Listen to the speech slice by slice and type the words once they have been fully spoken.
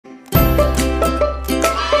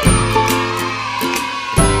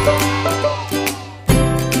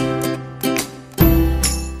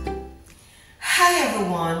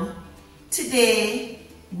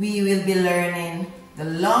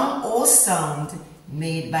O sound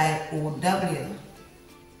made by OW.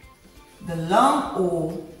 The long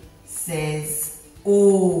O says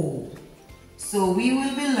O. So we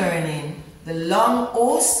will be learning the long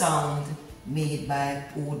O sound made by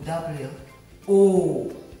OW.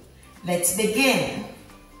 O. Let's begin.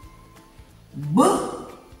 B.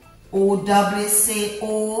 OW say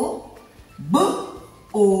O. B.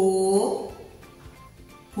 O.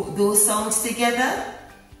 Put those sounds together.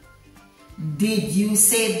 Did you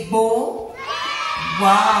say bo?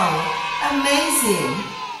 Wow, amazing.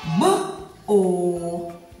 B.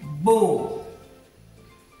 O. Bo.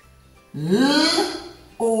 L.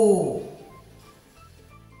 O.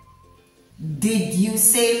 Did you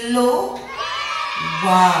say lo?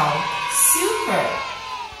 Wow, super.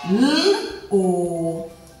 L.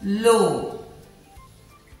 O. Lo.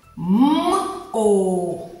 M.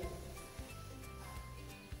 O.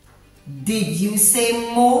 Did you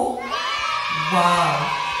say mo? Wow,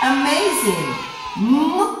 amazing.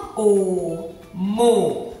 M. O.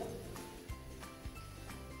 Mo.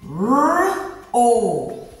 R.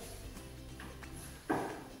 O.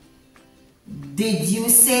 Did you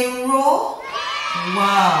say ro?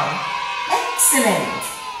 Wow, excellent.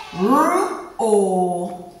 R.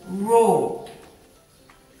 O. Ro.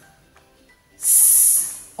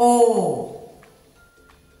 S. O.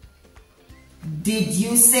 Did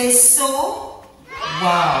you say so?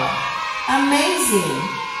 Wow, amazing.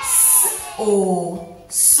 S. O.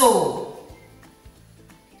 So.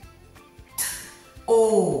 T.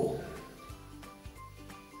 O.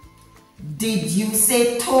 Did you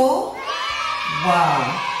say to?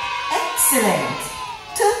 Wow, excellent.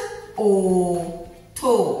 T. O.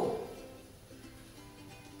 To.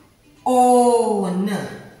 Own.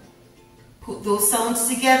 Put those sounds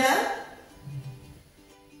together.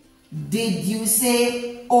 Did you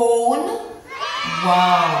say own?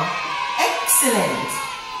 Wow, excellent.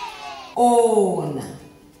 Own.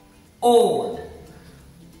 Own.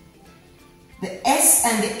 The S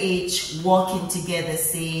and the H walking together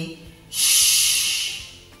say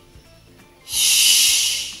shh.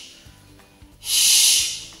 Shh.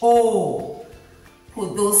 Shh. O.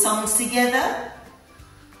 Put those sounds together.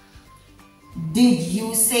 Did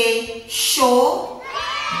you say show?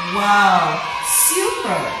 Wow,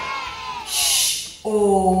 super. Sh.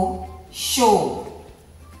 O. Show.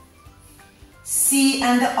 C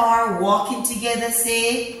and the R walking together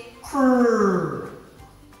say crr.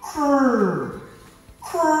 Crr.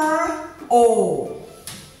 Crr. O.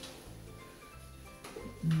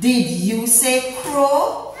 Did you say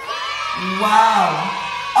crow? Wow,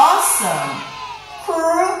 awesome.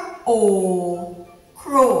 Crr. O.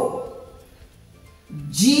 Crow.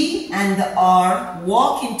 G and the R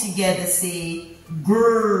walking together say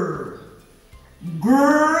grr.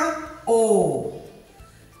 Grr. O.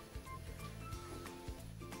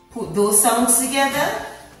 Put those sounds together.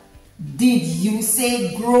 Did you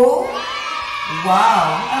say grow?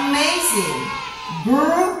 Wow, amazing.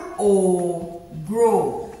 Grr. O.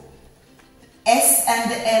 Grow. S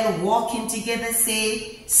and the L walking together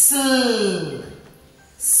say sl.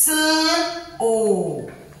 Sl. O.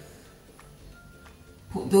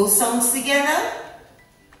 Put those sounds together.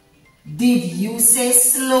 Did you say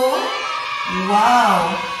slow?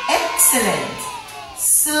 Wow, excellent.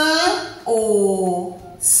 Sl. O.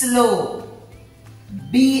 Slow.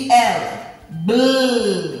 B-L.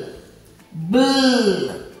 Bl.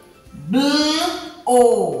 Bl. Bl.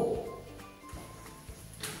 O.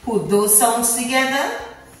 Put those sounds together.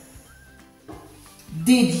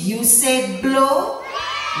 Did you say blow?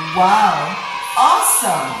 Wow,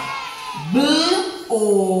 awesome. Bl.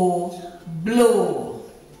 O. Blow.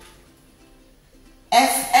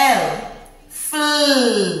 F-L.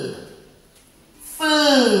 Fl.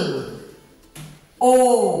 Fl.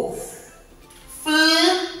 O. Fl.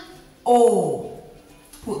 O.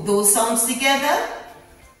 Put those sounds together.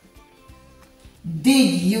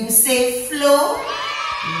 Did you say flow?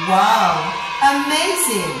 Wow,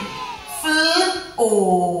 amazing. Fl.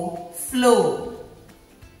 O. Flow.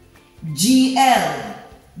 G-L.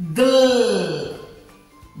 Gl.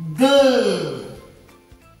 Gl.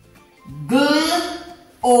 Gl.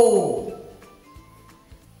 O.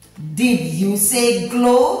 Did you say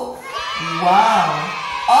glow? Wow,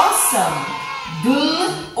 awesome.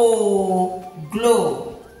 Gl. O.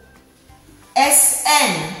 Glow.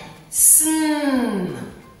 S-N. Sn.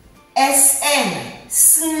 S-N.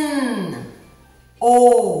 Sn.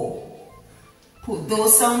 O. Put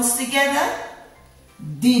those sounds together.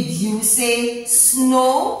 Did you say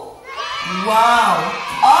snow? Wow,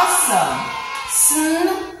 awesome. Sn.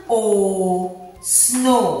 O.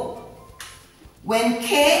 Snow. When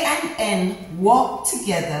K and N walk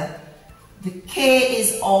together, the K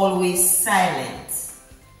is always silent.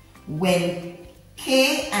 When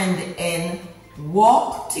K and N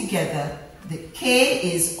walk together, the K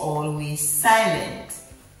is always silent.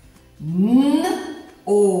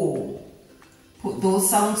 N-O. Put those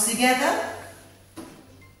sounds together.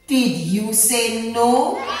 Did you say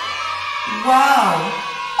no? Wow,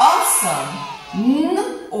 awesome.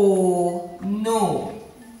 N-O, no.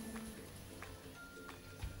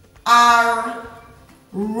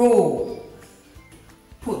 R-O.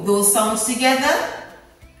 Put those sounds together.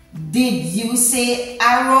 Did you say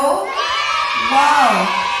arrow? Wow,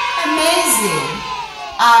 amazing.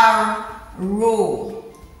 R-O,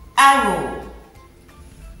 arrow.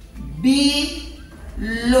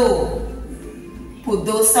 B-low. Put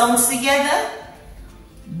those sounds together.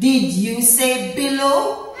 Did you say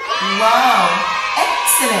below? Wow,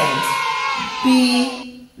 excellent.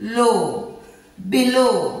 Below,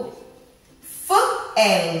 below.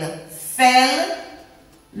 F-L, fell,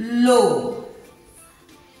 low.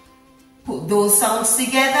 Put those sounds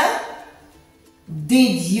together.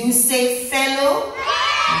 Did you say fellow?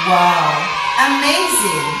 Wow,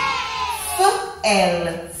 amazing.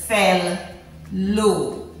 F-L, fell,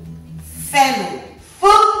 low. Fellow.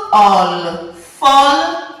 F-All,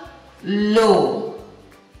 fall, low.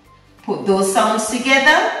 Put those sounds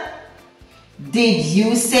together. Did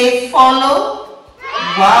you say follow?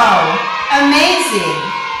 Wow, amazing.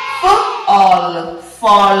 F-All,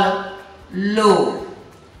 fall, low.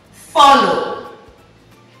 Follow.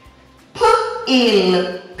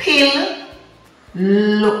 P-ill, pill,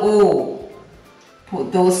 low.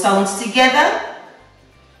 Put those sounds together.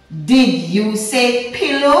 Did you say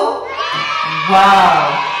pillow?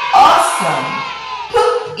 Wow, awesome.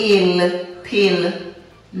 P-ill, pill,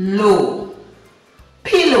 low.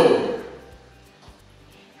 Pillow.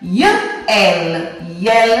 Y-L,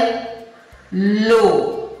 yell,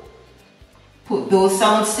 low. Put those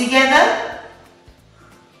sounds together.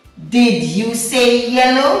 Did you say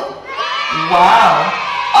yellow? Wow,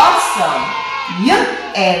 awesome.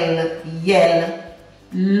 Y-L, yell,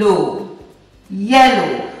 low.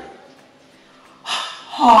 Yellow.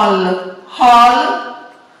 Hall,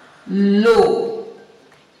 hall, low.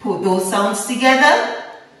 Put those sounds together.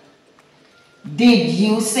 Did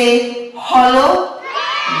you say hollow?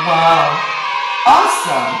 Wow,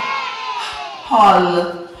 awesome.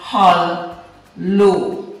 Hall, hall,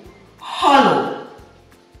 low. Hollow.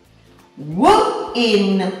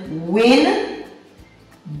 W-in, win,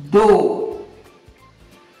 do.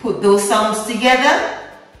 Put those sounds together.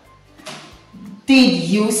 Did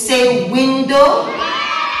you say window?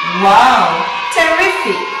 Wow,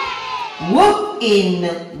 terrific.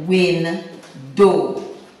 W-in, win, do.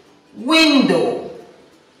 Window.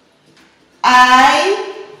 I,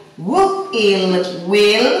 w-ill,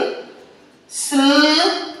 will,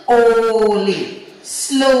 slowly,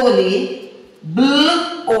 slowly.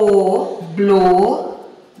 Bl-o, blow,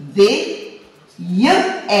 the,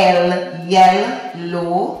 y-l,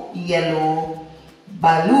 yellow, yellow,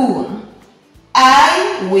 balloon.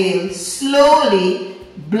 I will slowly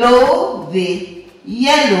blow the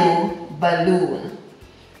yellow balloon.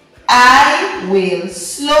 I will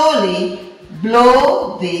slowly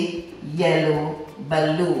blow the yellow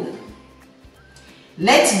balloon.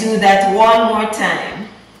 Let's do that one more time.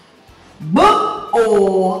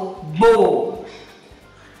 B-o, bow.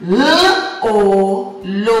 L-o,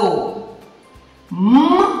 low.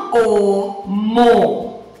 M-o,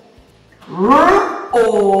 mo.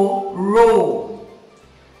 R-o, row.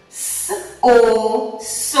 S-o,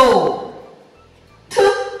 so.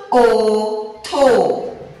 T-o,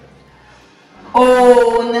 toe.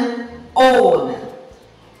 On, own.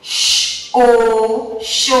 Sh-o,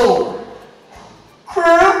 show.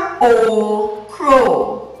 Cr-o,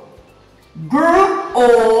 crow.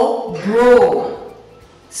 Gr-o, grow.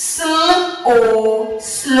 Sl-o,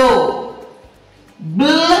 slow.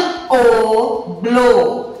 Bl-o,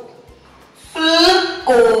 blow.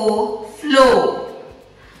 Fl-o, flow.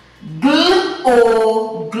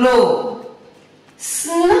 Gl-o, glow.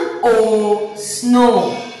 Sn-o,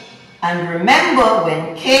 snow. And remember,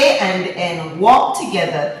 when K and N walk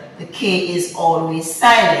together, the K is always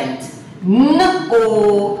silent.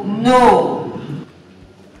 N-o, no.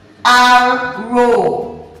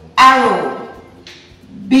 R-row, arrow.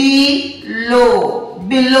 Below,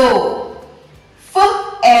 below.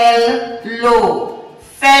 F-L-low,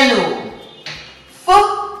 fellow.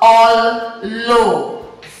 F-all, low,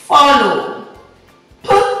 follow.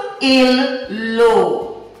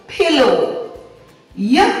 P-ill-low, pillow.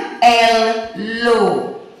 Y-L-low,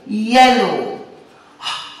 yellow.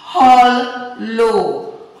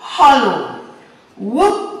 Hall-low, hollow.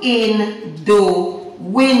 W-in-do,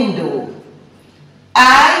 window.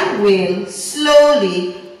 I will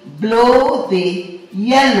slowly blow the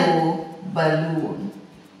yellow balloon.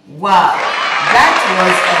 Wow, that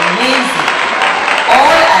was amazing.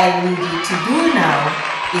 All I need you to do now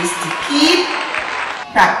is to keep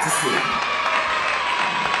practicing.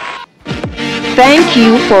 Thank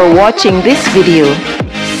you for watching this video.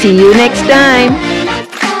 See you next time.